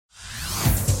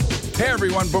Hey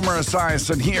everyone, Boomer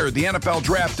Esiason here. The NFL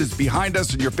Draft is behind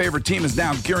us and your favorite team is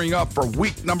now gearing up for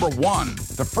week number 1.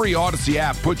 The free Odyssey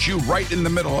app puts you right in the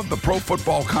middle of the pro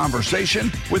football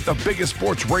conversation with the biggest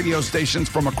sports radio stations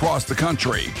from across the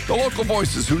country. The local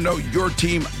voices who know your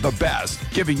team the best,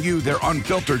 giving you their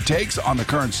unfiltered takes on the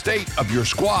current state of your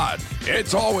squad.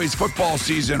 It's always football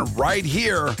season right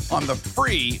here on the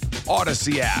free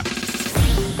Odyssey app.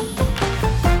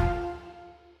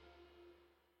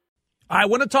 I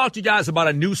want to talk to you guys about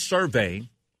a new survey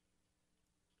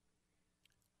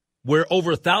where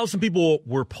over 1,000 people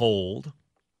were polled,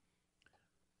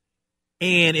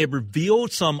 and it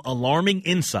revealed some alarming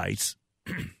insights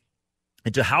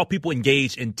into how people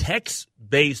engage in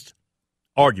text-based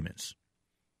arguments.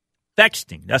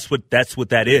 Fexting, that's what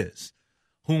that is,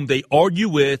 whom they argue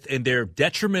with and their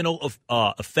detrimental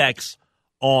effects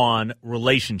on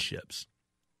relationships.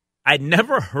 I'd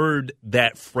never heard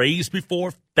that phrase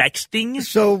before, fexting.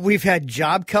 So we've had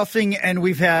job cuffing and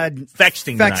we've had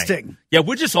fexting. Tonight. Yeah,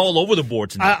 we're just all over the board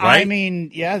tonight, right? I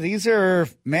mean, yeah, these are,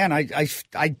 man, I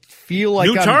feel like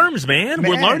new terms, man.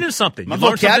 We're learning something. My you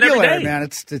learn something every day. Man,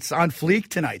 it's on fleek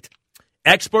tonight.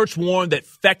 Experts warn that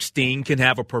fexting can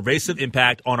have a pervasive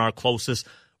impact on our closest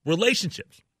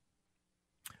relationships.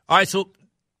 All right, so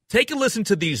take a listen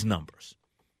to these numbers.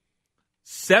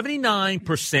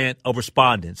 79% of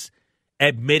respondents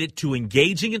admitted to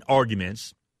engaging in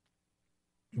arguments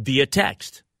via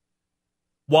text,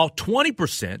 while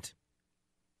 20%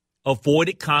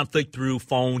 avoided conflict through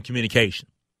phone communication.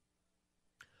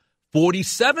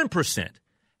 47%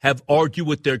 have argued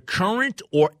with their current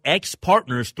or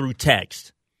ex-partners through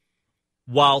text,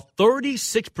 while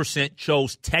 36%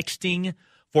 chose texting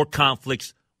for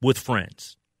conflicts with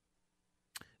friends.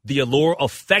 The allure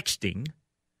of fexting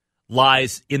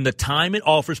lies in the time it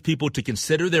offers people to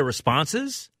consider their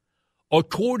responses,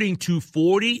 according to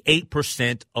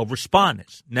 48% of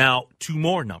respondents. Now, two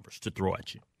more numbers to throw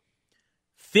at you.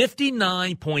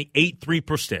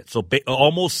 59.83%, so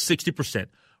almost 60%,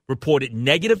 reported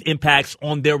negative impacts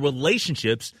on their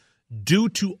relationships due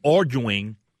to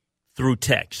arguing through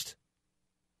text.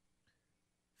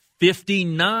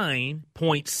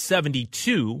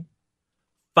 59.72%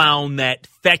 found that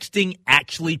fexting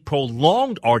actually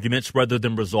prolonged arguments rather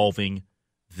than resolving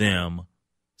them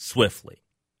swiftly.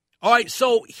 All right,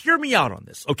 so hear me out on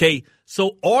this, okay?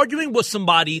 So arguing with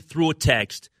somebody through a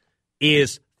text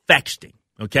is fexting,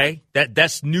 okay?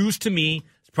 That's news to me.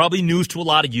 It's probably news to a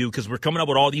lot of you because we're coming up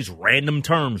with all these random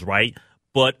terms, right?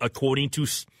 But according to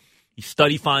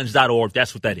studyfinds.org,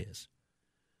 that's what that is.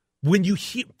 When you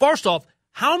hear, first off,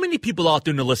 how many people out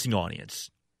there in the listening audience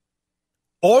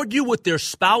argue with their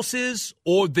spouses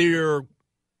or their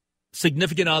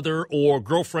significant other or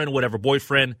girlfriend or whatever,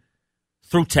 boyfriend,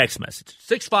 through text message?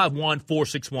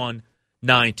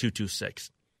 651-461-9226.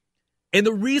 And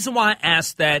the reason why I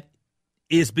ask that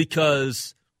is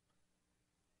because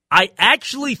I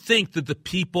actually think that the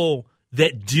people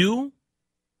that do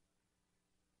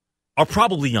are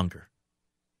probably younger.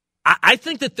 I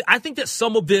think that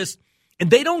some of this,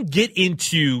 and they don't get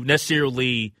into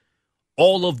necessarily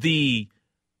all of the,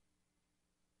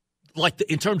 like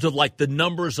in terms of like the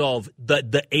numbers of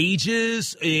the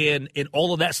ages and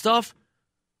all of that stuff.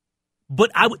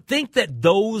 But I would think that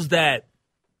those that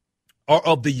are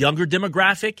of the younger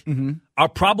demographic are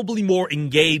probably more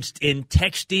engaged in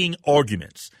texting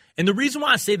arguments. And the reason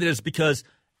why I say that is because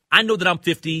I know that I'm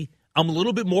 50. I'm a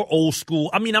little bit more old school.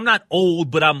 I mean, I'm not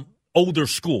old, but I'm older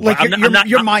school. Like I'm not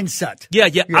your mindset. Yeah.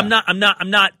 I'm not,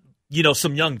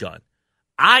 some young gun.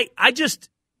 I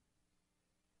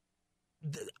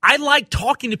like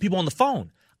talking to people on the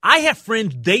phone. I have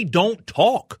friends, they don't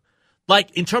talk.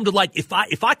 Like in terms of like if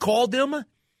I call them,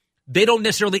 they don't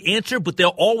necessarily answer, but they'll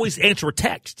always answer a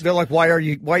text. They're like, why are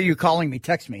you calling me?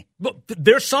 Text me. But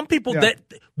there's some people that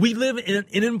we live in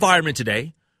an environment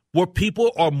today where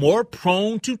people are more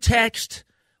prone to text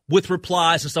with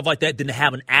replies and stuff like that than to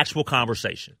have an actual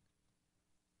conversation.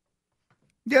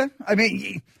 Yeah, I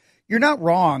mean, you're not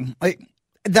wrong. Like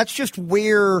that's just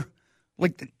where,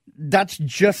 like, that's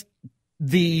just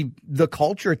the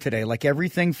culture today. Like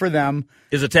everything for them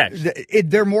is a text.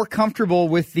 They're more comfortable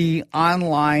with the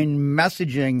online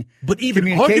messaging. But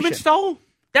even arguments, though,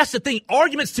 that's the thing.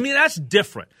 Arguments, to me, that's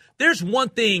different. There's one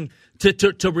thing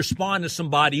to respond to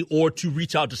somebody or to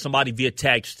reach out to somebody via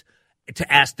text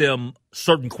to ask them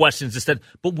certain questions instead.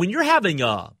 But when you're having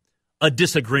a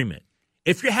disagreement,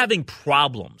 if you're having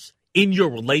problems in your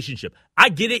relationship, I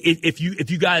get it if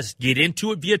you guys get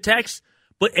into it via text.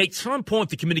 But at some point,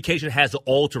 the communication has to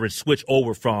alter and switch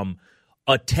over from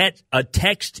a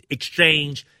text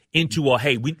exchange into a,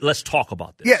 hey, let's talk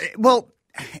about this. Yeah, well,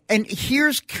 and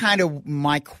here's kind of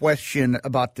my question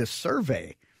about this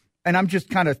survey, and I'm just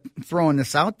kind of throwing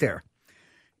this out there.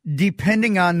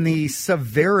 Depending on the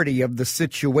severity of the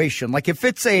situation, like if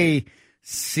it's a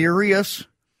serious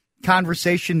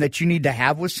conversation that you need to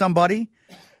have with somebody,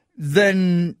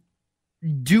 then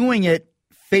doing it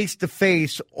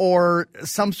face-to-face or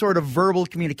some sort of verbal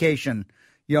communication,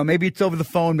 maybe it's over the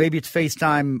phone, maybe it's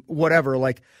FaceTime, whatever,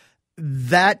 like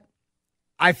that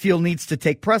I feel needs to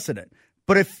take precedent.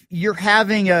 But if you're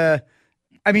having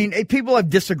people have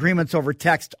disagreements over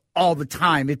text all the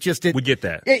time. We get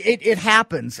that. It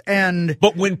happens.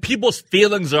 But when people's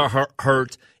feelings are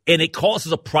hurt and it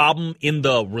causes a problem in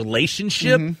the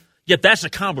relationship, yet that's a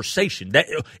conversation. That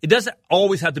it doesn't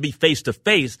always have to be face to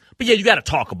face, but you got to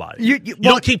talk about it. You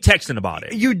don't keep texting about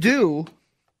it. You do,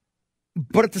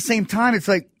 but at the same time, it's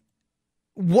like,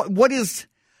 what is?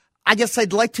 I guess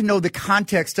I'd like to know the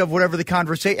context of whatever the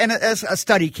conversation. And as a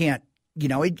study can't,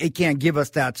 it can't give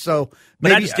us that. So,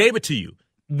 but I just gave it to you.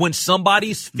 When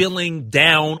somebody's feeling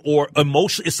down or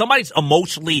if somebody's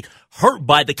emotionally hurt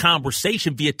by the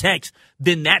conversation via text,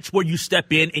 then that's where you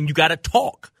step in and you got to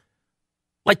talk.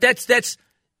 Like you're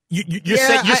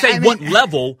saying what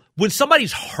level when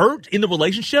somebody's hurt in the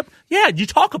relationship? Yeah, you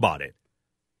talk about it.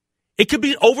 It could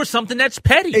be over something that's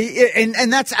petty,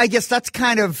 and that's I guess that's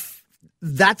kind of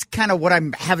what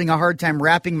I'm having a hard time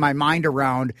wrapping my mind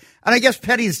around. And I guess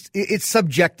petty's it's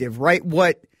subjective, right?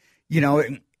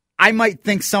 I might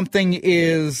think something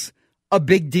is a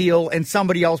big deal, and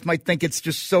somebody else might think it's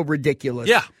just so ridiculous.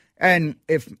 Yeah, and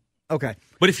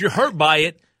but if you're hurt by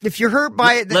it.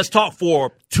 Let's talk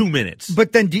for 2 minutes.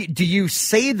 But then do you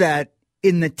say that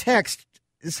in the text?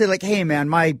 Say like, hey, man,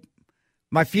 my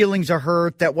feelings are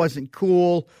hurt. That wasn't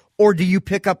cool. Or do you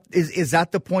pick up? Is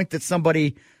that the point that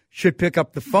somebody should pick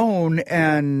up the phone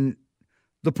and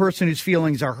the person whose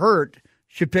feelings are hurt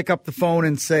should pick up the phone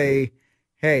and say,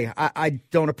 hey, I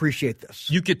don't appreciate this?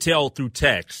 You could tell through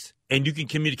text, and you can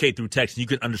communicate through text, and you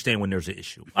can understand when there's an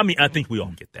issue. I mean, I think we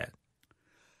all get that.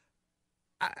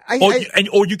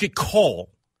 Or you could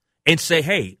call and say,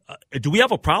 "Hey, do we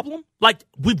have a problem?" Like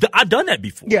I've done that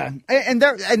before. Yeah, and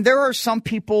there are some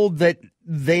people that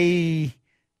they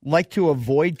like to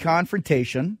avoid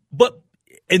confrontation,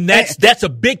 and that's a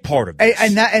big part of this.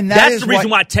 And that's the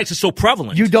reason why text is so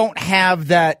prevalent. You don't have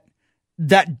that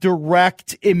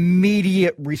direct,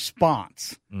 immediate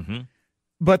response. Mm-hmm.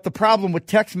 But the problem with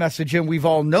text message, and we've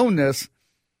all known this,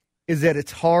 is that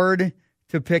it's hard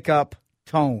to pick up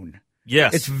tone.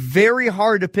 Yes. It's very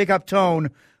hard to pick up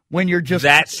tone when you're just...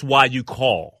 That's why you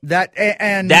call.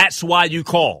 That's why you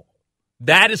call.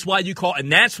 That is why you call.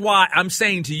 And that's why I'm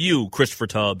saying to you, Christopher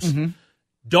Tubbs,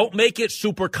 don't make it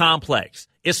super complex.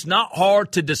 It's not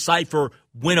hard to decipher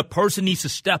when a person needs to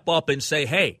step up and say,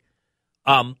 hey,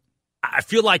 I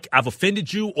feel like I've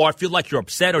offended you, or I feel like you're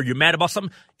upset or you're mad about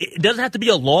something. It doesn't have to be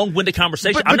a long-winded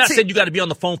conversation. I'm not saying you got to be on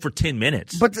the phone for 10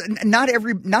 minutes. But not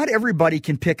everybody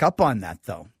can pick up on that,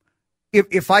 though.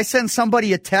 If I send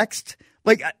somebody a text,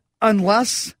 like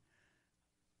unless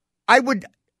I would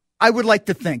like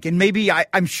to think, and maybe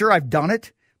I'm sure I've done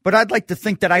it, but I'd like to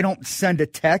think that I don't send a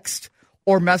text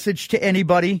or message to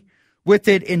anybody with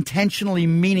it intentionally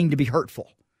meaning to be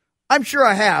hurtful. I'm sure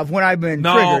I have when I've been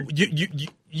triggered.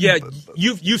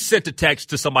 You've sent a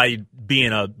text to somebody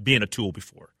being a tool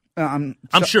before. I'm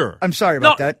sure. I'm sorry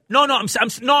about that. No, I'm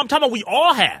talking about we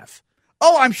all have.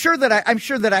 Oh, I'm sure that I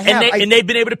have. And they've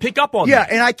been able to pick up on that.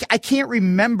 Yeah, and I can't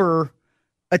remember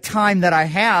a time that I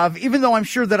have, even though I'm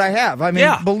sure that I have. I mean,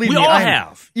 believe me. We all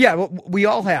have. Yeah, we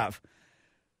all have.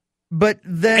 But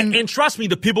then... And trust me,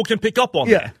 the people can pick up on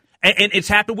that. And it's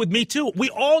happened with me, too. We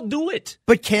all do it.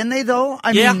 But can they, though?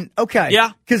 I mean, okay.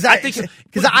 Yeah. Because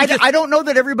I don't know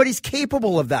that everybody's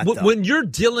capable of that, though. When you're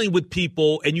dealing with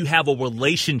people and you have a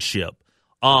relationship,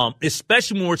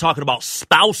 especially when we're talking about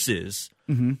spouses...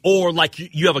 Mm-hmm. Or like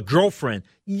you have a girlfriend,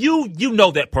 you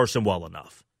know that person well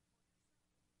enough.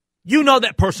 You know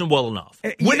that person well enough.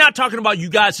 We're not talking about you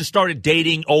guys who started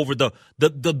dating over the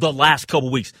last couple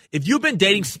of weeks. If you've been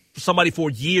dating somebody for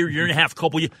a year and a half,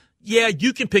 couple years,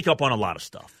 you can pick up on a lot of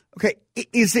stuff. Okay,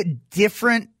 is it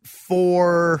different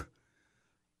for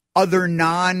other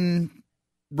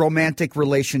non-romantic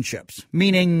relationships?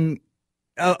 Meaning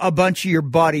a bunch of your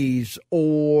buddies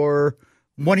or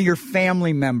one of your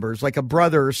family members, like a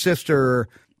brother or sister.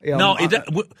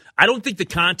 I don't think the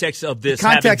context of this,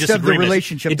 context of the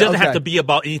relationship, it doesn't have to be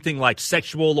about anything like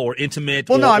sexual or intimate.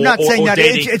 Well, I'm not saying that.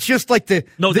 It's just like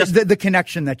the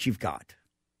connection that you've got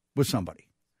with somebody.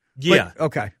 Yeah. Like,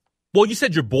 okay. Well, you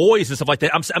said your boys and stuff like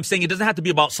that. I'm saying it doesn't have to be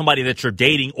about somebody that you're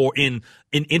dating or in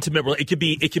intimate. It could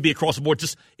be across the board.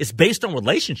 Just it's based on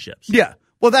relationships. Yeah.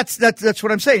 Well, that's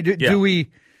what I'm saying. Do we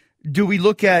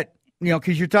look at,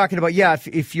 because you're talking about,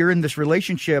 if you're in this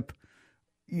relationship,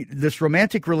 this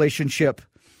romantic relationship,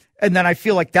 and then I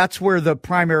feel like that's where the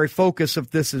primary focus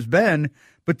of this has been.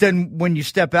 But then when you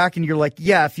step back and you're like,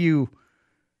 if you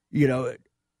do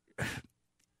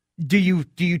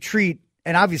you treat,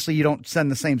 and obviously you don't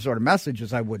send the same sort of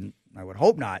messages. I would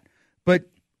hope not. But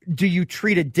do you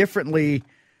treat it differently?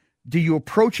 Do you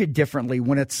approach it differently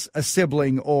when it's a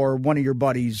sibling or one of your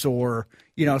buddies or,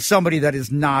 somebody that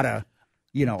is not a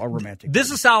romantic? This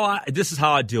is how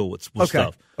I deal with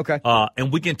stuff. Okay.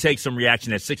 And we can take some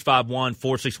reaction at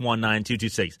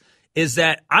 651-461-9226. Is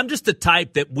that I'm just the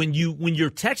type that when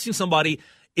you're texting somebody,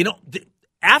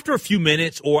 after a few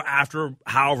minutes or after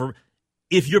however,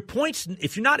 if you're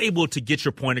not able to get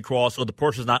your point across, or the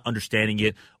person's not understanding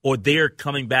it, or they're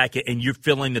coming back and you're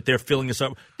feeling that they're feeling this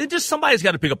up, then just somebody's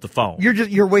got to pick up the phone.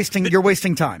 You're wasting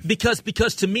time.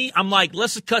 Because to me, I'm like,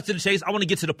 let's just cut to the chase. I want to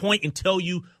get to the point and tell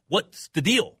you what's the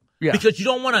deal. Yeah. Because you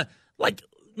don't want to,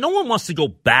 no one wants to go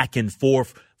back and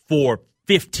forth for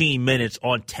 15 minutes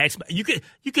on text. You could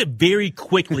very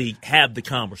quickly have the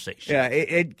conversation. Yeah,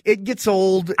 it gets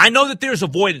old. I know that there's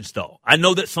avoidance, though. I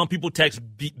know that some people text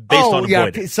based on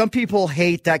avoidance. Yeah, some people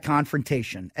hate that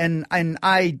confrontation, and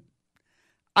I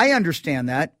understand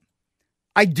that.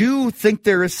 I do think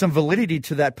there is some validity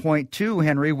to that point too,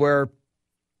 Henry, where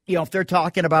if they're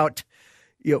talking about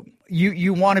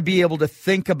you want to be able to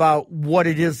think about what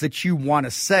it is that you want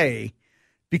to say,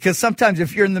 because sometimes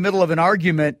if you're in the middle of an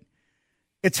argument,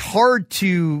 it's hard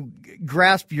to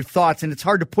grasp your thoughts, and it's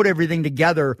hard to put everything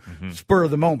together spur of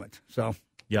the moment. So,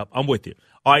 yep, I'm with you.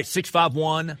 All right,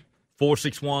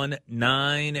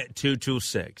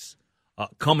 651-461-9226.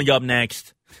 Coming up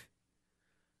next,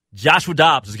 Joshua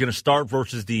Dobbs is going to start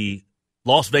versus the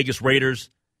Las Vegas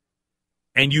Raiders.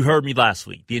 And you heard me last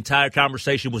week. The entire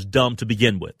conversation was dumb to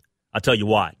begin with. I'll tell you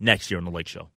why next year on The Lake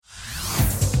Show.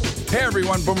 Hey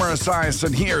everyone, Boomer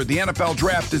Esiason here. The NFL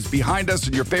Draft is behind us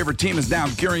and your favorite team is now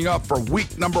gearing up for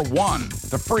week number 1.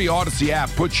 The free Odyssey app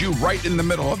puts you right in the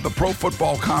middle of the pro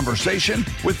football conversation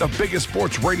with the biggest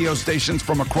sports radio stations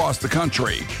from across the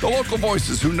country. The local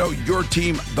voices who know your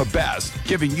team the best,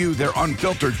 giving you their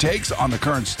unfiltered takes on the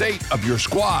current state of your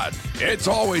squad. It's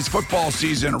always football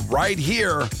season right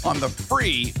here on the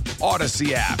free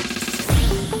Odyssey app.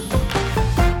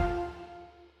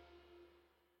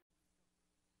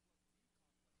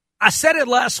 I said it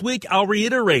last week. I'll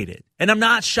reiterate it. And I'm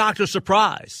not shocked or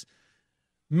surprised.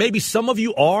 Maybe some of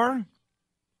you are.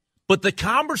 But the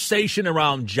conversation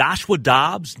around Joshua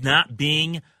Dobbs not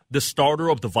being the starter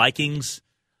of the Vikings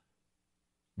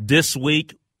this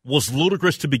week was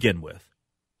ludicrous to begin with.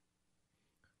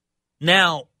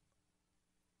 Now,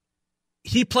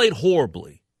 he played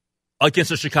horribly against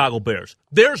the Chicago Bears.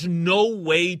 There's no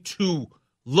way to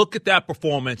look at that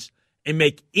performance and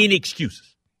make any excuses.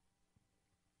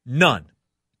 None.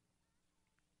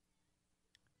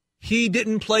 He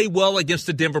didn't play well against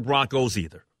the Denver Broncos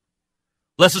either.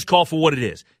 Let's just call for what it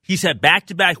is. He's had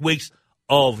back-to-back weeks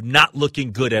of not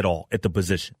looking good at all at the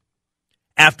position.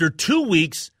 After 2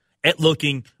 weeks at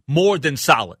looking more than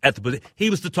solid at the position,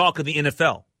 he was the talk of the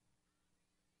NFL,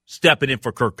 stepping in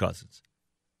for Kirk Cousins.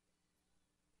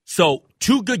 So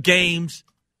 2 good games,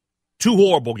 2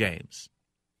 horrible games.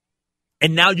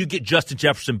 And now you get Justin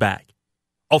Jefferson back.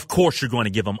 Of course you're going to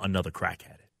give him another crack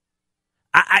at it.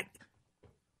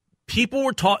 People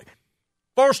were talking.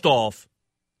 First off,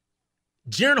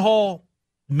 Jaren Hall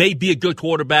may be a good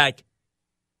quarterback.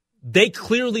 They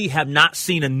clearly have not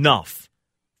seen enough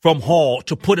from Hall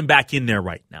to put him back in there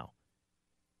right now.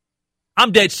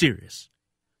 I'm dead serious.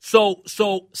 So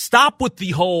stop with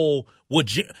the whole,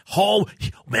 Hall,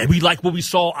 man, we like what we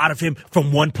saw out of him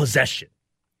from one possession.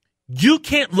 You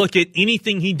can't look at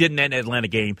anything he did in that Atlanta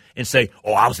game and say,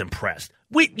 oh, I was impressed.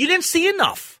 You didn't see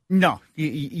enough. No,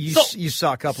 you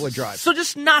saw a couple of drives. So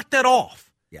just knock that off.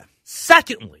 Yeah.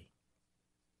 Secondly,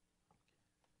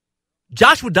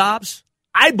 Joshua Dobbs,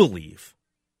 I believe,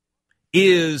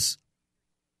 is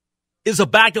a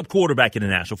backup quarterback in the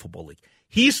National Football League.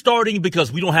 He's starting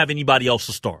because we don't have anybody else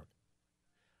to start.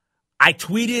 I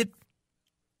tweeted,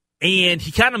 and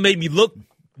he kind of made me look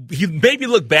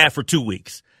bad for 2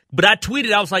 weeks. But I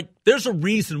tweeted, I was like, there's a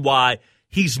reason why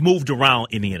he's moved around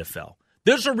in the NFL.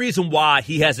 There's a reason why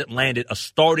he hasn't landed a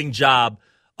starting job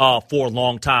for a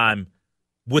long time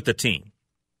with the team.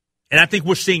 And I think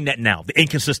we're seeing that now, the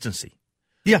inconsistency.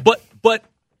 Yeah. But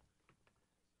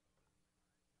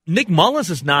Nick Mullins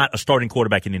is not a starting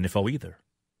quarterback in the NFL either.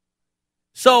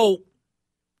 So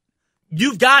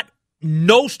you've got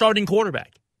no starting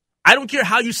quarterback. I don't care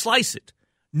how you slice it.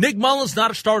 Nick Mullins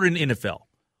not a starter in the NFL.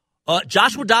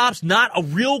 Joshua Dobbs, not a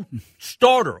real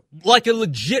starter, like a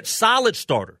legit solid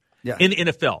starter in the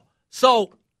NFL.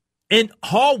 So, in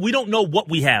Hall, we don't know what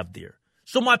we have there.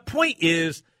 So my point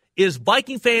is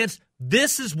Viking fans,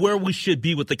 this is where we should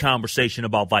be with the conversation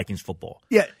about Vikings football.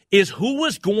 Yeah. Is who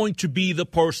is going to be the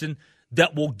person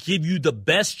that will give you the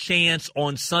best chance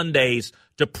on Sundays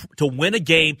to win a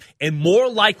game, and more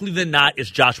likely than not is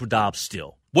Joshua Dobbs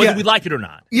still, whether we like it or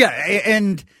not. Yeah,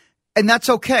 and that's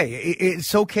okay.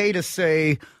 It's okay to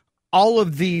say all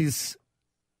of these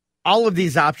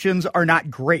options are not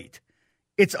great.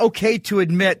 It's okay to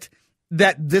admit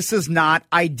that this is not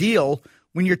ideal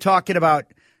when you're talking about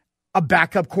a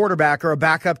backup quarterback or a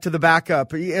backup to the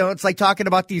backup. It's like talking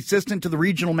about the assistant to the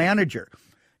regional manager.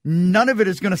 None of it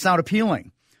is going to sound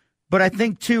appealing. But I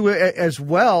think, too, as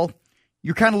well,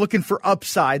 you're kind of looking for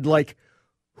upside. Like,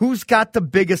 who's got the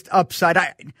biggest upside?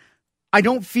 I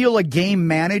don't feel a game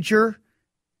manager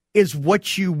is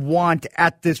what you want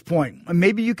at this point.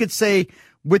 Maybe you could say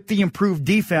with the improved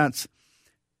defense,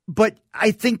 but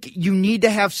I think you need to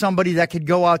have somebody that could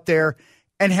go out there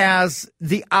and has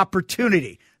the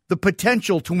opportunity, the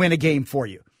potential to win a game for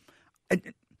you.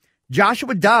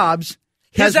 Joshua Dobbs,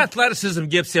 his athleticism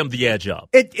gives him the edge up.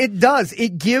 It does.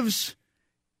 It gives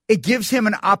him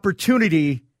an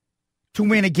opportunity to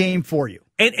win a game for you.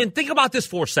 And think about this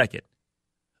for a second.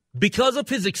 Because of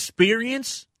his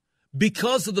experience,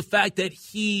 because of the fact that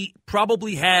he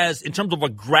probably has, in terms of a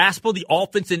grasp of the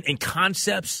offense and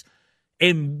concepts,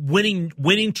 and winning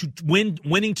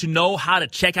to know how to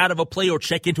check out of a play or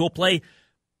check into a play,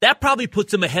 that probably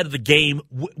puts him ahead of the game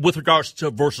with regards to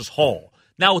versus Hall.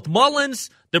 Now with Mullins,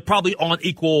 they're probably on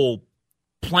equal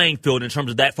playing field in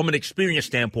terms of that from an experience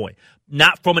standpoint.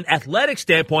 Not from an athletic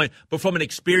standpoint, but from an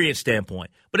experience standpoint.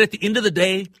 But at the end of the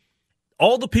day,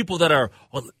 all the people that are,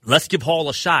 well, let's give Hall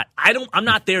a shot. I'm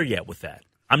not there yet with that.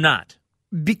 I'm not.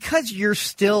 Because you're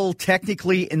still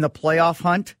technically in the playoff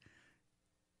hunt,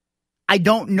 I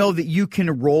don't know that you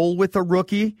can roll with a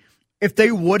rookie. If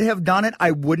they would have done it,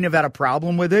 I wouldn't have had a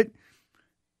problem with it.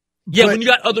 Yeah, when you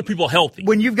got other people healthy.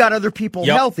 When you've got other people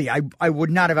healthy, I would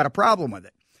not have had a problem with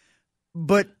it.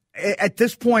 But at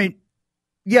this point,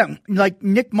 yeah, like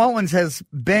Nick Mullins has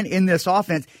been in this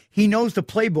offense. He knows the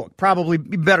playbook probably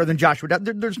better than Joshua Dobbs.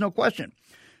 There's no question.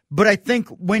 But I think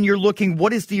when you're looking,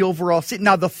 what is the overall –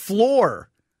 now the floor,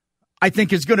 I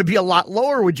think, is going to be a lot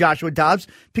lower with Joshua Dobbs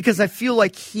because I feel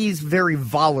like he's very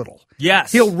volatile.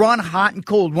 Yes. He'll run hot and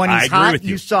cold. When he's hot,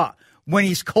 you saw. When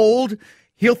he's cold,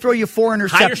 he'll throw you 4 interceptions.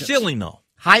 Higher ceiling, though.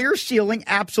 Higher ceiling,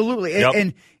 absolutely. Yep.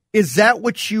 And is that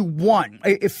what you want?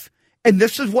 And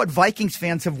this is what Vikings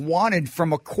fans have wanted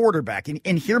from a quarterback.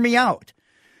 And hear me out.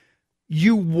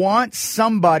 You want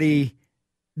somebody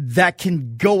that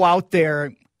can go out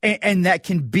there and that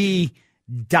can be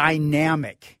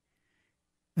dynamic.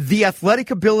 The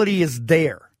athletic ability is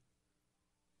there.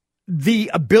 The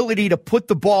ability to put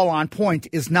the ball on point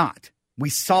is not.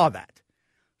 We saw that.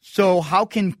 So how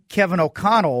can Kevin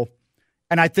O'Connell,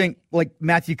 and I think like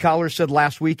Matthew Collar said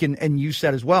last week and you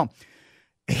said as well,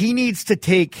 he needs to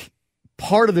take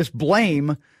part of this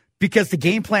blame because the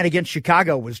game plan against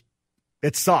Chicago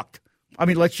it sucked. I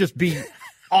mean, let's just be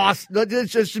let's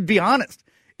just be honest.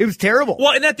 It was terrible.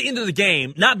 Well, and at the end of the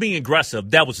game, not being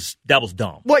aggressive, that was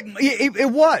dumb. Well,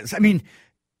 it was. I mean,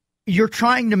 you're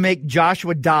trying to make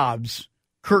Joshua Dobbs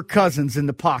Kirk Cousins in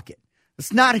the pocket.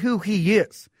 It's not who he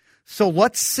is. So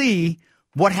let's see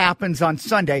what happens on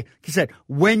Sunday. Like I said,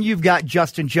 when you've got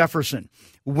Justin Jefferson,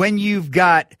 when you've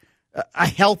got a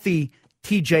healthy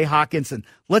TJ Hawkinson,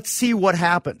 let's see what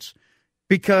happens.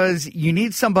 Because you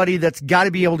need somebody that's got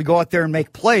to be able to go out there and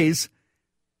make plays.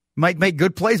 Might make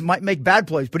good plays, might make bad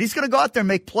plays, but he's going to go out there and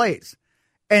make plays.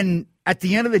 And at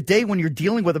the end of the day, when you're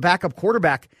dealing with a backup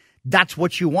quarterback, that's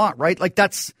what you want, right? Like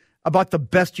that's about the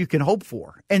best you can hope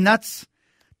for. And that's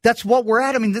what we're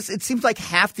at. I mean, it seems like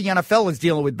half the NFL is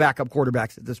dealing with backup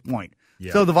quarterbacks at this point.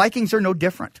 Yeah. So the Vikings are no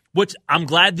different. Which I'm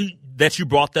glad that you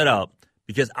brought that up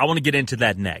because I want to get into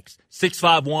that next.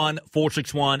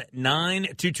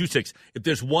 651-461-9226. If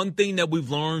there's one thing that we've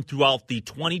learned throughout the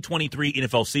 2023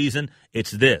 NFL season,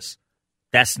 it's this.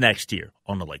 That's next year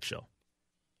on The Lake Show.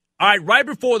 All right, right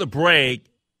before the break,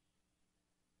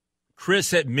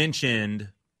 Chris had mentioned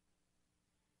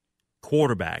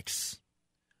quarterbacks.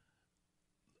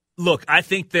 Look, I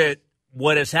think that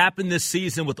what has happened this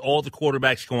season with all the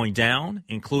quarterbacks going down,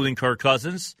 including Kirk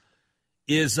Cousins,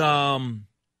 is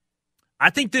I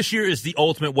think this year is the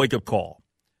ultimate wake-up call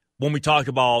when we talk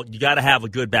about you got to have a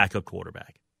good backup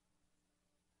quarterback.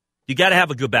 You got to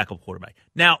have a good backup quarterback.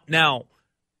 Now,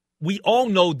 we all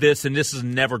know this, and this is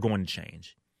never going to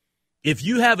change. If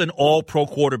you have an all-pro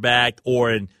quarterback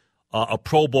or a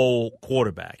Pro Bowl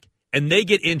quarterback, and they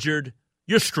get injured,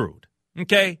 you're screwed.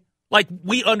 Okay? Like,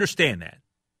 we understand that.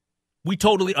 We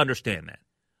totally understand that.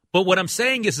 But what I'm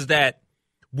saying is that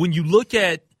when you look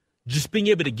at just being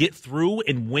able to get through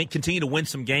and continue to win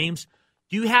some games,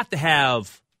 you have to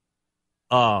have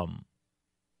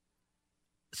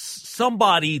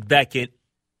somebody that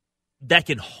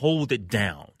can hold it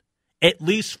down, at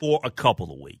least for a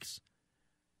couple of weeks.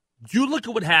 You look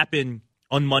at what happened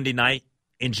on Monday night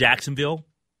in Jacksonville.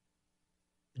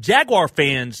 Jaguar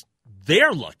fans,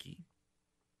 they're lucky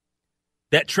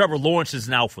that Trevor Lawrence is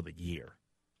now for the year.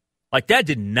 Like, that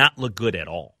did not look good at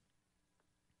all.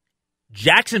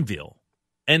 Jacksonville,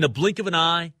 in the blink of an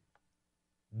eye,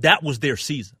 that was their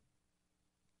season.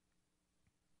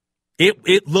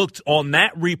 It looked on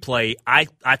that replay, I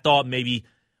thought maybe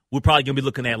we're probably going to be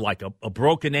looking at like a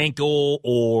broken ankle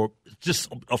or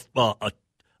just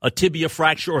a tibia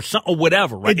fracture or something, or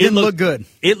whatever. Right? It didn't look good.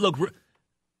 It looked.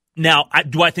 Now,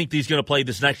 do I think he's going to play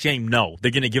this next game? No,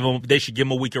 they're going to give him. They should give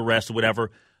him a week of rest or whatever.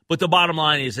 But the bottom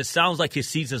line is, it sounds like his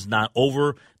season's not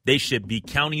over. They should be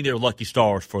counting their lucky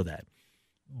stars for that.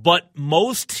 But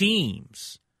most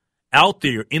teams out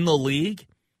there in the league,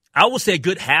 I would say a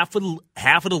good half of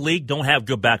the league don't have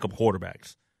good backup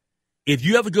quarterbacks. If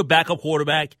you have a good backup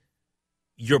quarterback,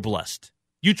 you're blessed.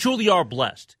 You truly are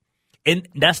blessed. And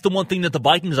that's the one thing that the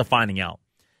Vikings are finding out,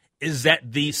 is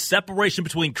that the separation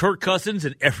between Kirk Cousins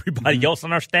and everybody else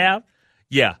on our staff,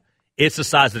 yeah, it's the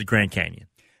size of the Grand Canyon.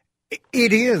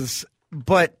 It is,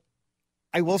 but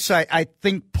I will say I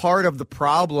think part of the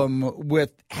problem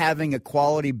with having a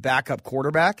quality backup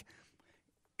quarterback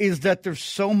is that there's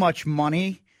so much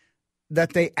money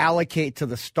that they allocate to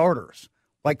the starters.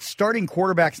 Like, starting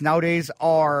quarterbacks nowadays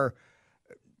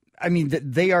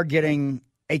they are getting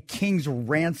a king's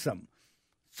ransom.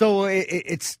 So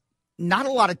it's not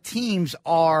a lot of teams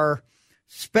are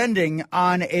spending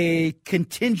on a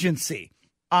contingency,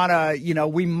 on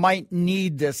we might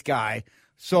need this guy,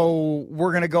 so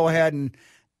we're going to go ahead, and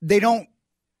they don't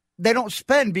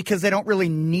spend because they don't really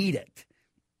need it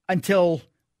until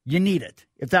you need it,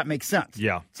 if that makes sense.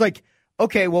 Yeah. It's like,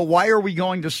 okay, well, why are we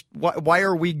going to spend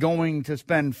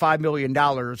 $5 million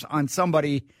on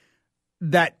somebody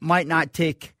that might not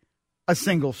take a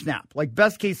single snap? Like,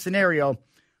 best case scenario,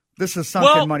 this is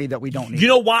sunken money that we don't need. You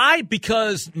know why?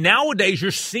 Because nowadays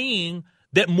you're seeing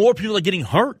that more people are getting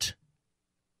hurt.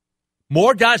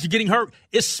 More guys are getting hurt,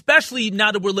 especially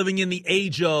now that we're living in the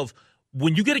age of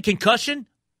when you get a concussion,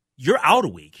 you're out a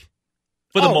week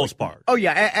for the most part. Oh,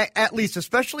 yeah, at least,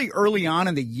 especially early on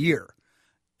in the year.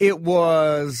 It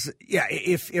was,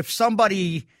 if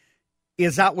somebody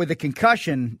is out with a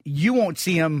concussion, you won't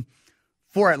see him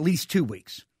for at least 2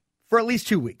 weeks.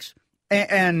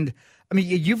 And I mean,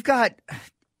 you've got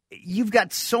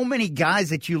so many guys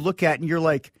that you look at and you're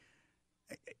like,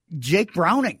 Jake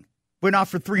Browning went off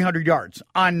for 300 yards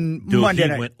on Monday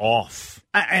night. He went off.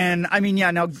 And I mean,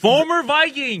 now former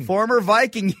Viking,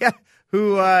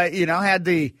 who had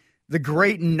the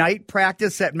great night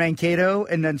practice at Mankato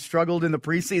and then struggled in the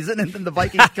preseason, and then the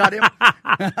Vikings cut him.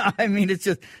 I mean, it's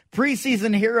just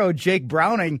preseason hero Jake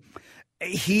Browning.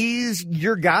 He's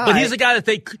your guy. But he's the guy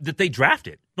that they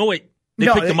drafted. No, wait. They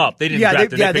picked him up. They didn't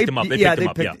draft him. They picked him up. They picked him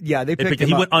up. They picked him up.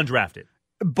 He went undrafted.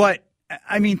 But,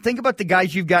 I mean, think about the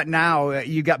guys you've got now.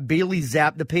 You got Bailey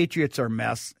Zapp. The Patriots are a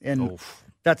mess, and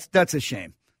that's a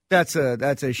shame. That's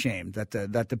a shame that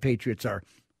the Patriots are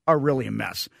really a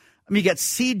mess. I mean, you got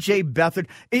C.J. Beathard.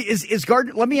 Is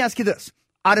Gardner? Let me ask you this: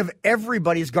 out of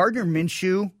everybody, is Gardner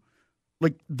Minshew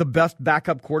like the best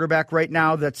backup quarterback right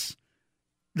now? That's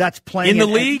playing in the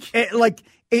league, like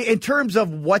in terms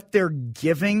of what they're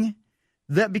giving.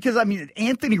 That, because I mean,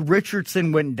 Anthony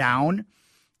Richardson went down,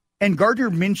 and Gardner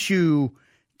Minshew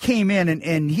came in,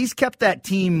 and he's kept that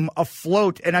team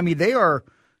afloat. And I mean, they are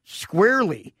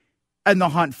squarely in the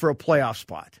hunt for a playoff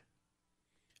spot.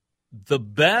 The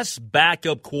best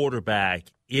backup quarterback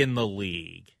in the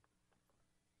league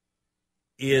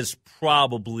is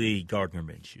probably Gardner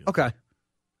Minshew. Okay.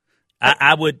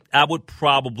 I would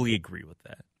probably agree with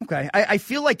that. Okay. I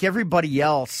feel like everybody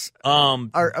else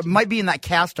might be in that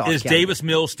cast-off Is category. Davis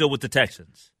Mills still with the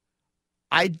Texans?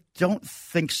 I don't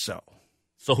think so.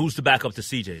 So who's the backup to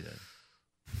CJ then?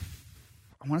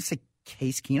 I want to say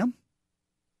Case Keenum.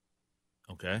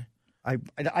 Okay.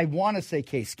 I want to say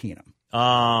Case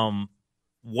Keenum.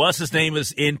 What's his name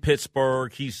is in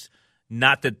Pittsburgh. He's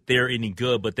not that they're any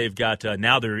good, but they've got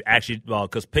now they're actually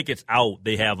because Pickett's out.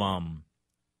 They have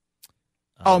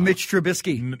Mitch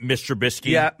Trubisky. Mitch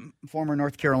Trubisky, yeah, former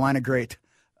North Carolina great.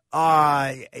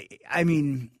 I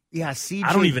mean, yeah, CJ.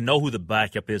 I don't even know who the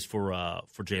backup is for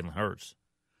Jalen Hurts.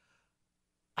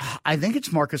 I think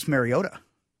it's Marcus Mariota.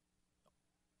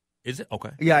 Is it?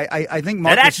 Okay. Yeah, I think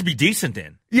Marcus. That'd actually be decent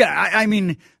then. Yeah, I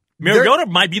mean. Mariota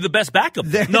might be the best backup.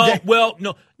 No.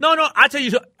 I tell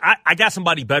you, I got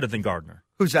somebody better than Gardner.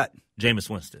 Who's that? Jameis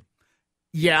Winston.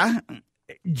 Yeah,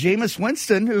 Jameis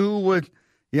Winston, who would,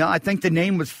 I think the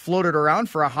name was floated around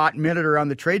for a hot minute around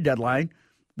the trade deadline.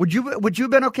 Would you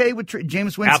have been okay with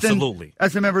Jameis Winston? Absolutely.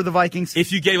 As a member of the Vikings?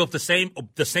 If you gave up the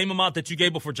same amount that you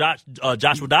gave up for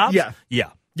Joshua Dobbs? Yeah.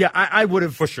 I would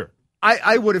have for sure.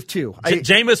 I would have too.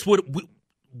 Jameis would.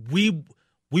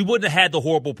 We wouldn't have had the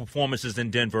horrible performances in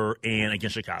Denver and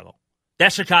against Chicago.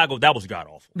 That was god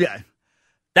awful. Yeah,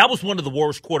 that was one of the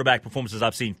worst quarterback performances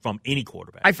I've seen from any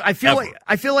quarterback. I feel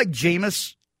like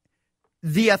Jameis,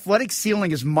 the athletic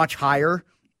ceiling is much higher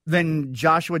than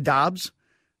Joshua Dobbs.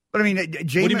 But I mean,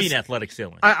 Jameis. What do you mean athletic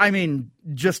ceiling? I mean,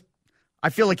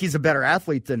 I feel like he's a better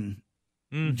athlete than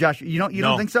Josh. You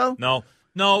don't think so? No.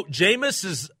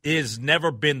 Jameis is never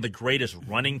been the greatest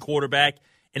running quarterback.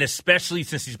 And especially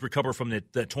since he's recovered from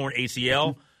the torn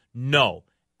ACL, no.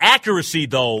 Accuracy,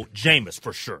 though, Jameis,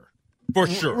 for sure. For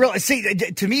sure. Really, see,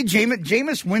 to me,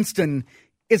 Jameis Winston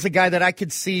is a guy that I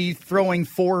could see throwing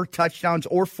 4 touchdowns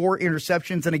or 4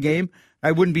 interceptions in a game.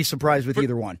 I wouldn't be surprised with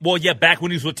either one. Well, yeah, back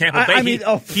when he was with Tampa Bay,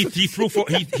 he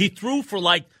threw for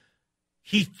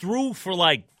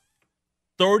like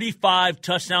 35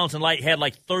 touchdowns and had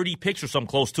like 30 picks or something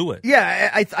close to it. Yeah,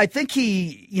 I think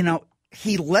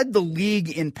he led the league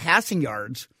in passing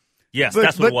yards. Yes,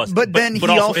 that's what it was. But then he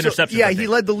also interceptions. Yeah, he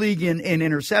led the league in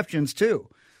interceptions too.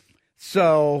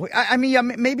 So I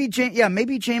mean, maybe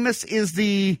Jameis is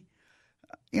the.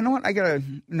 You know what?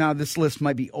 Now this list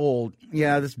might be old.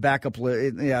 Yeah, this backup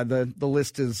list. Yeah, the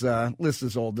list is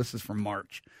old. This is from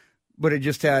March, but it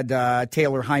just had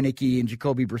Taylor Heineke and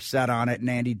Jacoby Brissett on it, and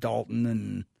Andy Dalton,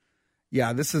 and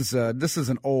yeah, this is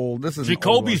an old.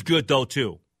 Jacoby's good though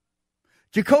too.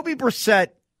 Jacoby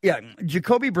Brissett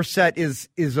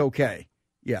is okay.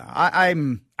 Yeah, I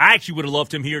actually would have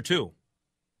loved him here too.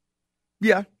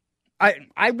 Yeah,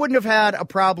 I wouldn't have had a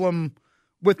problem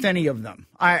with any of them.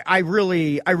 I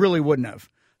really wouldn't have.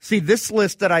 See, this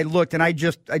list that I looked and I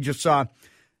just saw,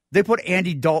 they put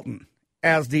Andy Dalton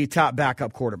as the top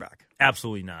backup quarterback.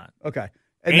 Absolutely not. Okay,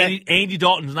 Andy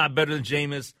Dalton's not better than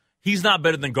Jameis. He's not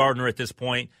better than Gardner at this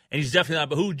point, and he's definitely not.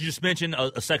 But who did you just mention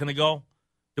a second ago?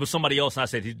 There was somebody else, and I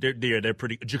said they're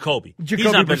pretty. Jacoby Brissett,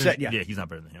 he's not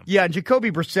better than him. Yeah,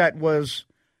 Jacoby Brissett was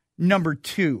number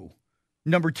two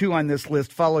on this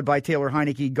list, followed by Taylor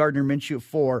Heineke, Gardner Minshew at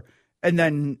 4, and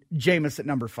then Jameis at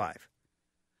number 5.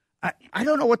 I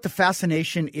don't know what the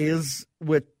fascination is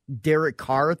with Derek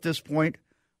Carr at this point.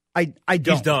 I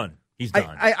don't. He's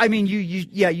done. I mean,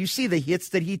 you see the hits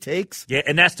that he takes. Yeah,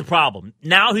 and that's the problem.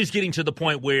 Now he's getting to the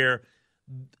point where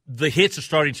the hits are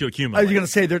starting to accumulate. I was going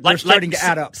to say they're starting to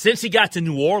add up. Since he got to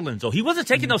New Orleans, though, he wasn't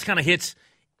taking those kind of hits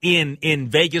in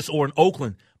Vegas or in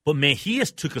Oakland. But, man, he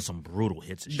has took some brutal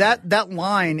hits this year. That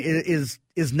line is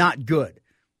not good.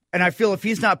 And I feel if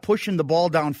he's not pushing the ball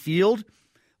downfield,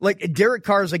 like Derek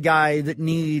Carr's a guy that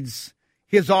needs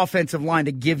his offensive line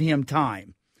to give him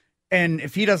time. And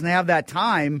if he doesn't have that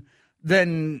time,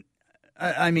 then,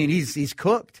 I mean, he's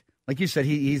cooked. Like you said,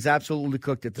 he's absolutely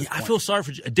cooked at this point. I feel sorry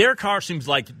for Derek Carr. Seems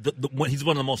like he's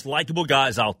one of the most likable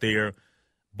guys out there,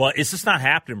 but it's just not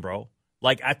happening, bro.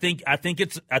 Like I think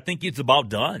it's about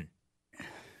done.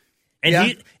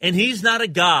 And he's not a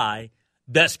guy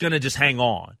that's gonna just hang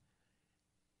on.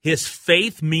 His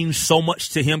faith means so much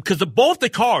to him because both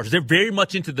the Carrs, they're very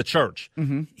much into the church.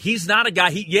 Mm-hmm. He's not a guy.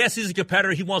 He's a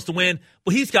competitor. He wants to win,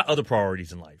 but he's got other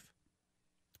priorities in life.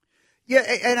 Yeah,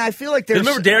 and I feel like there's...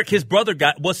 Remember Derek, his brother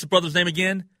what's the brother's name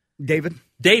again? David.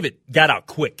 David got out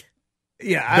quick.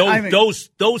 Yeah,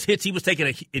 those hits he was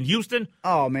taking in Houston.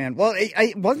 Oh man, well,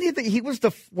 wasn't he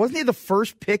the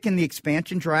first pick in the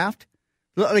expansion draft?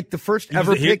 Like the first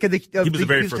ever pick of the he was the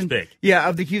very first pick. Yeah,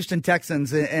 of the Houston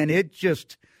Texans, and it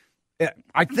just,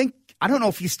 I don't know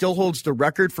if he still holds the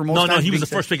record for most. No, he was the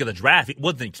first pick of the draft. It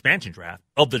wasn't the expansion draft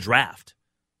of the draft.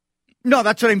 No,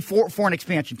 that's what I mean for an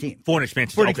expansion team. For an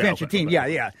expansion team.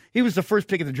 Yeah. He was the first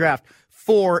pick of the draft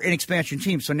for an expansion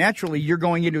team. So naturally, you're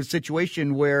going into a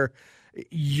situation where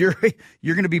you're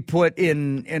going to be put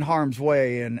in harm's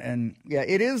way, and yeah,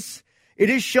 it is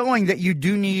showing that you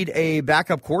do need a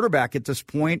backup quarterback at this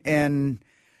point, and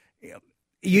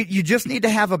you just need to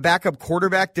have a backup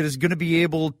quarterback that is going to be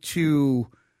able to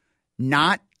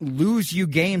not lose you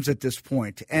games at this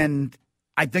point. And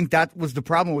I think that was the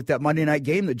problem with that Monday night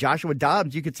game, that Joshua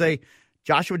Dobbs, you could say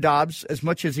Joshua Dobbs, as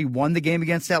much as he won the game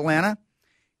against Atlanta,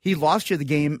 he lost you the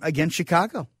game against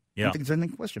Chicago. Yeah. I don't think there's any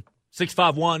question.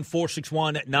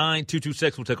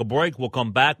 651-461-9226. We'll take a break. We'll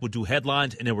come back. We'll do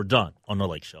headlines, and then we're done on The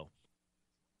Lake Show.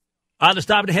 All right, let's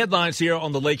dive into headlines here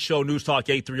on The Lake Show. News Talk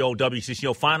 830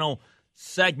 WCCO. Final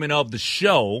segment of the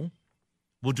show.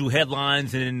 We'll do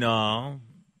headlines, and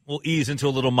we'll ease into a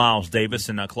little Miles Davis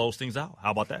and close things out.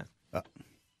 How about that?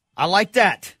 I like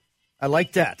that.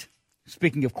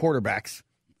 Speaking of quarterbacks,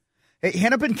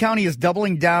 Hennepin County is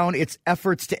doubling down its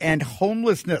efforts to end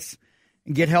homelessness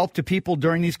and get help to people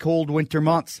during these cold winter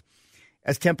months.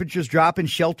 As temperatures drop and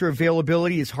shelter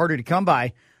availability is harder to come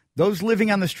by, those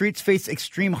living on the streets face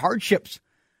extreme hardships.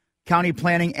 County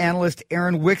planning analyst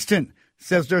Aaron Wixton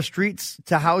says their streets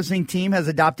to housing team has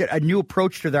adopted a new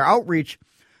approach to their outreach,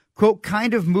 quote,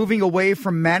 kind of moving away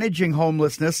from managing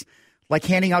homelessness, like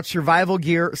handing out survival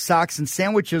gear, socks, and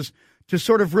sandwiches, to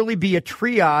sort of really be a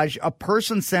triage, a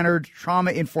person-centered,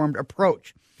 trauma-informed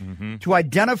approach. To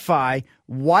identify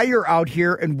why you're out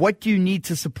here and what do you need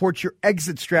to support your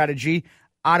exit strategy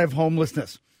out of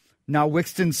homelessness. Now,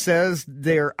 Wixton says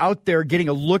they're out there getting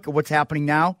a look at what's happening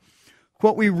now.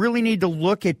 Quote, we really need to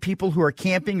look at people who are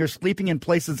camping or sleeping in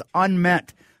places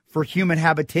unmeant for human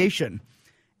habitation.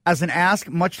 As an ask,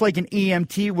 much like an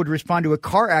EMT would respond to a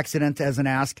car accident as an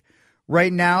ask,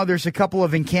 right now there's a couple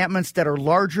of encampments that are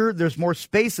larger. There's more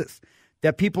spaces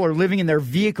that people are living in their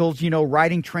vehicles,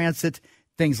 riding transit,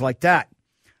 things like that.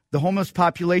 The homeless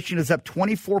population is up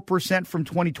 24% from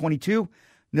 2022.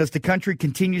 And as the country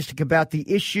continues to combat the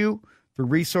issue, the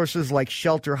resources like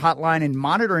shelter hotline and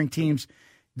monitoring teams,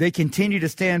 they continue to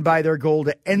stand by their goal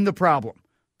to end the problem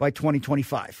by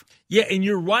 2025. Yeah, and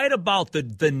you're right about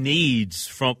the needs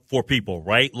for people,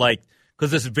 right? Like,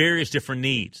 because there's various different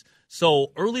needs.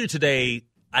 So earlier today,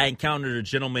 I encountered a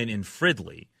gentleman in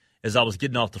Fridley as I was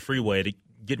getting off the freeway,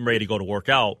 getting ready to go to work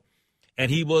out, and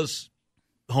he was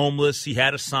homeless. He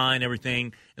had a sign,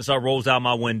 everything, and so I rolls out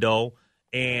my window,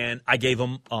 and I gave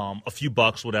him a few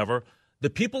bucks, whatever. The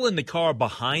people in the car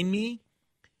behind me,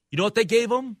 you know what they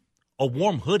gave him? A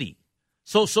warm hoodie.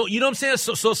 So you know what I'm saying?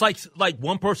 So it's like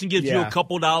one person gives you a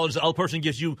couple dollars, the other person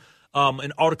gives you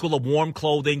an article of warm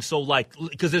clothing. So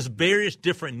because there's various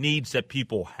different needs that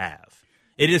people have.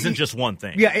 It isn't just one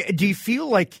thing. Yeah. Do you feel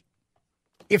like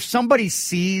if somebody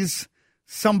sees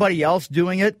somebody else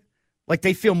doing it, like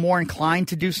they feel more inclined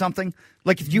to do something?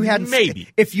 Like if you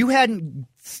hadn't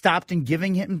stopped and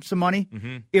giving him some money,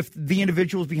 if the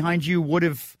individuals behind you would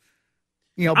have,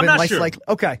 been less likely.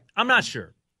 Okay. I'm not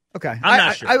sure. Okay. I'm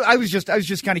not sure. I was just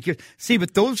kind of curious. See,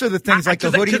 but those are the things like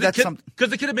the hoodie. That's something.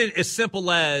 Because it could have been as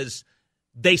simple as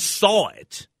they saw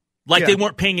it, they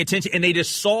weren't paying attention, and they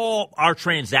just saw our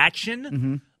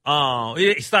transaction.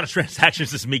 It's not a transaction;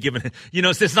 it's just me giving it.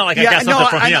 It's not like I got something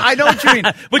from him. I know what you mean.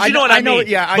 But you know what I mean.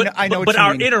 Yeah, I know what you mean. But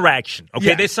our interaction,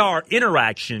 okay? They saw our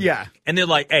interaction, and they're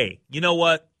like, "Hey, you know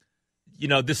what?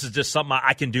 This is just something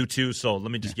I can do too, so let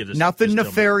me just give this." Nothing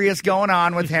nefarious going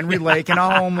on with Henry Lake and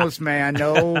a homeless man.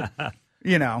 No,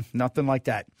 nothing like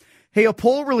that. Hey, a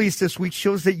poll released this week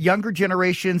shows that younger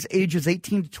generations ages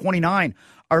 18 to 29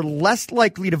 are less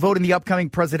likely to vote in the upcoming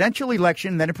presidential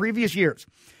election than in previous years.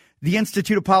 The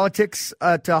Institute of Politics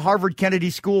at Harvard Kennedy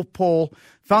School poll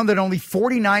found that only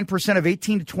 49% of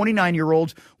 18 to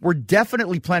 29-year-olds were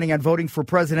definitely planning on voting for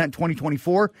president in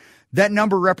 2024. That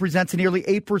number represents a nearly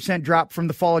 8% drop from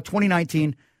the fall of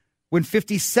 2019, when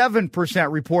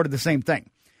 57% reported the same thing.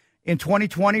 In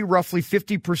 2020, roughly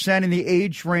 50% in the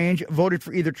age range voted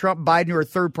for either Trump, Biden, or a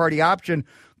third-party option,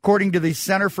 according to the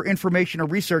Center for Information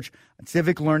and Research on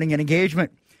Civic Learning and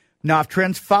Engagement. Now, if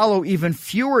trends follow, even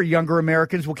fewer younger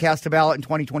Americans will cast a ballot in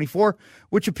 2024,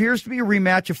 which appears to be a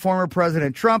rematch of former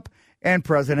President Trump and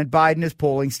President Biden as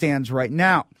polling stands right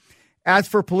now. As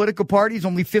for political parties,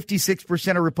 only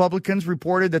 56% of Republicans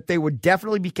reported that they would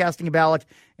definitely be casting a ballot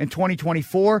in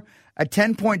 2024, a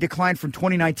 10-point decline from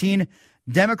 2019.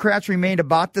 Democrats remained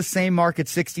about the same mark at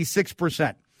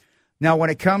 66%. Now,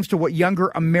 when it comes to what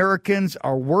younger Americans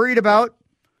are worried about,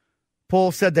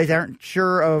 polls said they aren't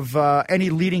sure of any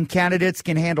leading candidates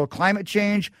can handle climate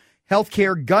change,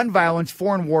 healthcare, gun violence,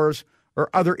 foreign wars,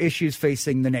 or other issues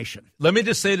facing the nation. Let me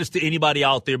just say this to anybody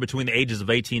out there between the ages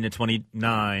of 18 and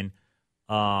 29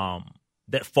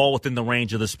 that fall within the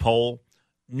range of this poll.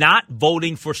 Not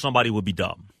voting for somebody would be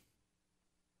dumb.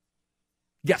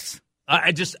 Yes.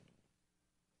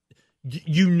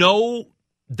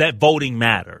 That voting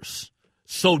matters.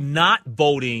 So not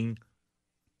voting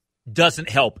doesn't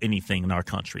help anything in our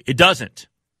country. It doesn't.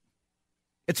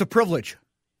 It's a privilege.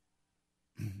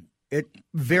 It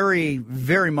very,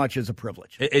 very much is a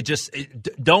privilege.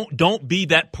 Don't be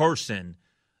that person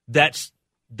that's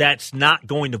not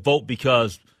going to vote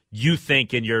because you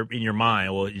think in your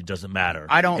mind, well, it doesn't matter.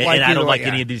 I don't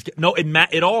any of these. No,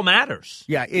 it all matters.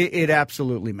 Yeah, it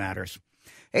absolutely matters.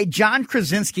 Hey, John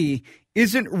Krasinski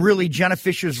isn't really Jenna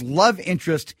Fisher's love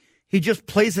interest. He just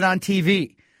plays it on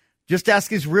TV. Just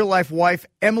ask his real-life wife,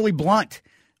 Emily Blunt.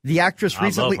 The actress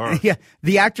recently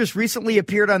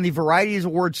appeared on the Variety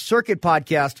Awards Circuit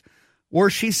podcast, where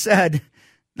she said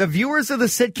the viewers of the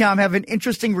sitcom have an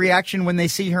interesting reaction when they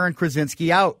see her and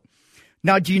Krasinski out.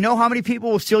 Now, do you know how many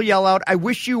people will still yell out, "I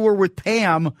wish you were with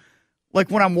Pam," like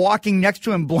when I'm walking next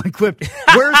to him, Blunt quipped,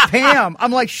 "Where's Pam?"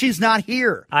 I'm like, she's not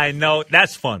here. I know.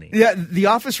 That's funny. Yeah, The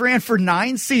Office ran for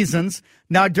 9 seasons.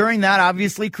 Now, during that,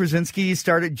 obviously, Krasinski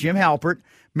started Jim Halpert,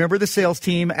 member of the sales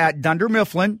team at Dunder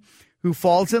Mifflin, who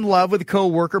falls in love with a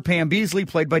co-worker, Pam Beasley,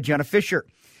 played by Jenna Fisher.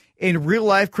 In real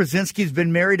life, Krasinski's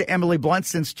been married to Emily Blunt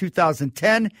since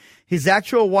 2010. His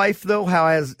actual wife, though,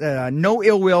 has no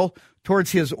ill will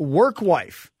towards his work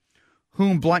wife,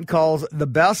 whom Blunt calls the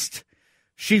best.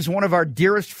 She's one of our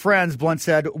dearest friends, Blunt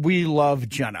said. We love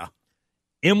Jenna.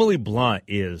 Emily Blunt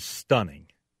is stunning.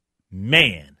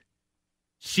 Man,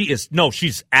 she's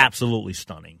absolutely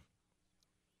stunning.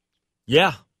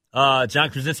 Yeah. John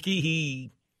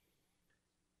Krasinski,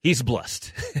 he's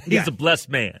blessed. He's a blessed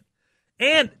man.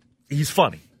 And he's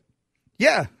funny.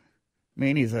 Yeah. I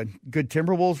mean, he's a good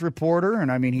Timberwolves reporter,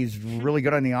 and I mean, he's really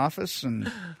good on The Office. And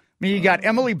I mean, you got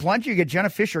Emily Blunt, you get Jenna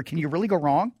Fisher. Can you really go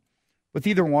wrong with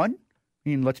either one? I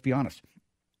mean, let's be honest.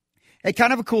 Hey,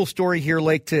 kind of a cool story here,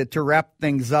 Lake, to wrap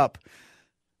things up.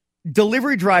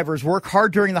 Delivery drivers work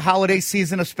hard during the holiday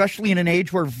season, especially in an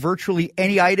age where virtually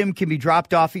any item can be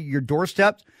dropped off at your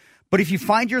doorstep. But if you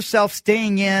find yourself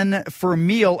staying in for a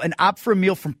meal and opt for a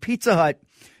meal from Pizza Hut,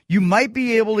 you might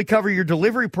be able to cover your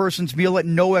delivery person's meal at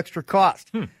no extra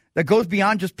cost. That goes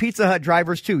beyond just Pizza Hut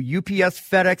drivers, too. UPS,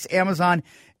 FedEx, Amazon,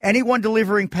 anyone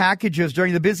delivering packages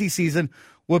during the busy season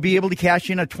will be able to cash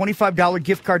in a $25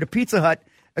 gift card to Pizza Hut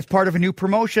as part of a new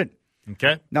promotion.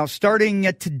 Okay. Now, starting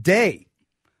today,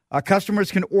 customers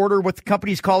can order what the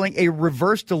company's calling a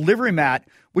reverse delivery mat,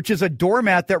 which is a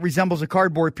doormat that resembles a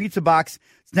cardboard pizza box.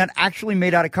 It's not actually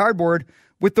made out of cardboard,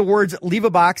 with the words "Leave a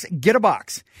box, get a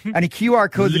box," and a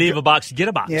QR code. Leave a box, get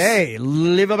a box. Hey,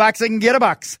 leave a box and get a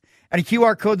box. And a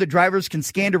QR code that drivers can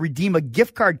scan to redeem a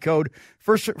gift card code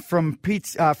from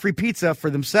free pizza for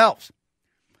themselves.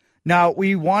 Now,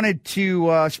 we wanted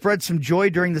to spread some joy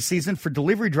during the season for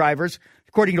delivery drivers,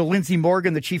 according to Lindsay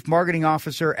Morgan, the chief marketing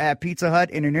officer at Pizza Hut,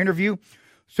 in an interview.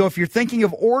 So if you're thinking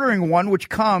of ordering one, which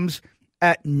comes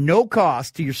at no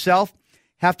cost to yourself,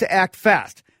 have to act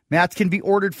fast. Mats can be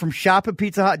ordered from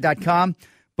shop@pizzahut.com,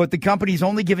 but the company's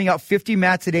only giving out 50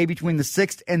 mats a day between the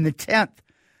 6th and the 10th.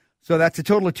 So that's a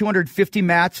total of 250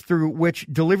 mats through which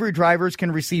delivery drivers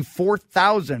can receive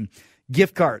 4,000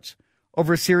 gift cards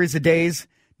over a series of days.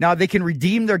 Now, they can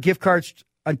redeem their gift cards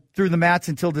through the mats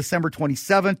until December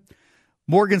 27th.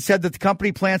 Morgan said that the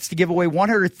company plans to give away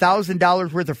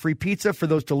 $100,000 worth of free pizza for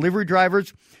those delivery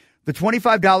drivers. The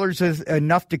 $25 is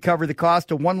enough to cover the cost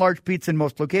of one large pizza in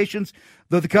most locations,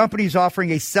 though the company is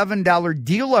offering a $7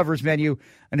 Deal Lovers menu,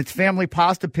 and its family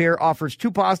pasta pair offers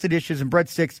 2 pasta dishes and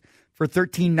breadsticks for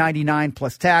 $13.99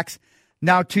 plus tax.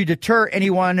 Now, to deter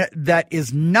anyone that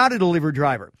is not a delivery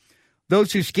driver,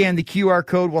 those who scan the QR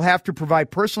code will have to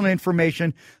provide personal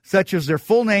information such as their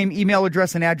full name, email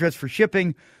address, and address for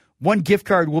shipping. 1 gift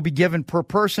card will be given per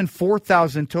person,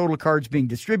 4,000 total cards being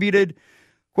distributed.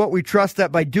 Quote, "We trust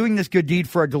that by doing this good deed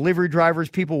for our delivery drivers,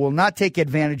 people will not take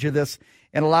advantage of this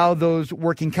and allow those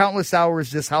working countless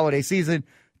hours this holiday season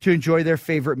to enjoy their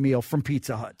favorite meal from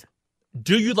Pizza Hut."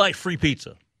 Do you like free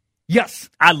pizza? Yes.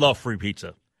 I love free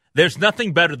pizza. There's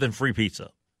nothing better than free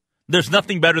pizza. There's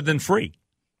nothing better than free.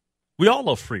 We all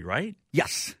love free, right?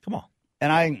 Yes. Come on.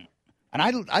 And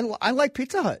I like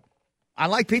Pizza Hut. I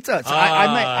like Pizza Hut. So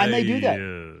I may do that.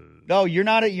 No, you're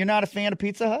not a fan of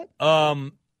Pizza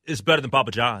Hut? It's better than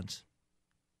Papa John's.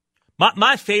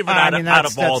 My favorite out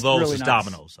of all those really is nice.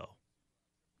 Domino's, though.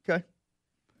 Okay.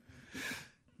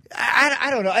 I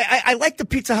don't know. I like the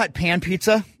Pizza Hut pan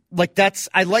pizza.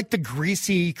 I like the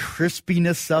greasy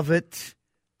crispiness of it.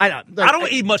 I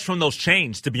don't eat much from those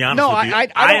chains, to be honest with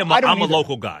you. I'm a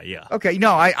local guy, yeah. Okay,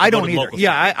 no, I don't either.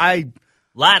 Yeah,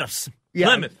 Lattice,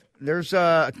 Plymouth. There's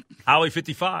Highway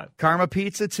 55. Karma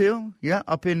Pizza, too. Yeah,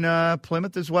 up in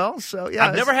Plymouth as well. So, yeah.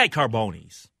 I've never had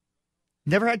Carboni's.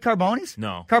 Never had Carboni's?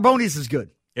 No. Carboni's is good.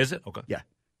 Is it? Okay. Yeah.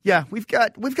 Yeah, we've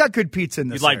got good pizza in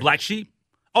this. You like Black Sheep?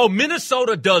 Oh,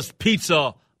 Minnesota does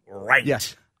pizza right.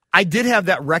 Yes. I did have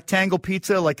that rectangle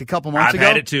pizza like a couple months ago. I've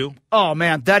had it, too. Oh,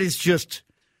 man, that is just...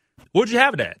 Where'd you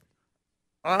have it at?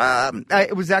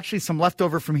 It was actually some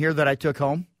leftover from here that I took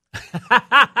home.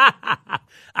 I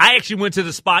actually went to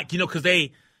the spot, because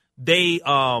they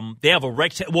have a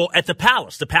rectangle. Well, at the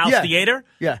Palace Theater.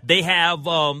 Yeah. They have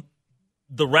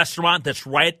the restaurant that's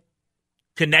right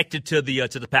connected to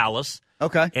the Palace.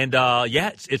 Okay. And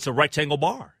it's a rectangle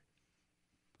bar.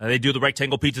 And they do the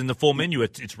rectangle pizza in the full menu.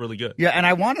 It's really good. Yeah, and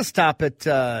I want to stop at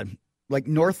like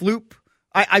North Loop.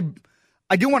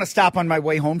 I do want to stop on my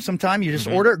way home sometime. You just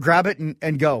order it, grab it,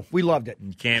 and go. We loved it.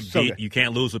 You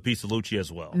can't lose with Pizza Luce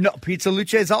as well. No, Pizza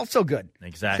Luce is also good.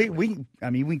 Exactly. See, we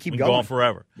can keep we going. Go on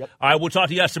forever. Yep. All right, we'll talk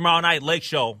to you guys tomorrow night, Lake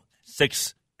Show,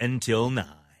 6 until 9.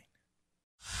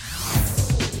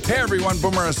 Hey everyone,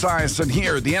 Boomer Esiason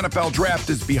here. The NFL Draft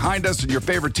is behind us and your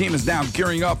favorite team is now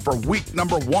gearing up for week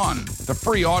number 1. The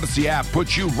free Odyssey app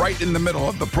puts you right in the middle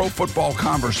of the pro football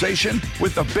conversation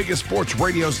with the biggest sports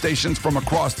radio stations from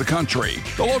across the country.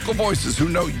 The local voices who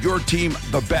know your team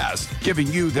the best, giving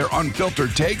you their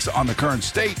unfiltered takes on the current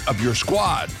state of your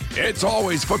squad. It's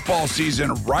always football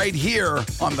season right here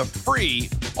on the free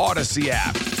Odyssey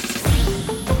app.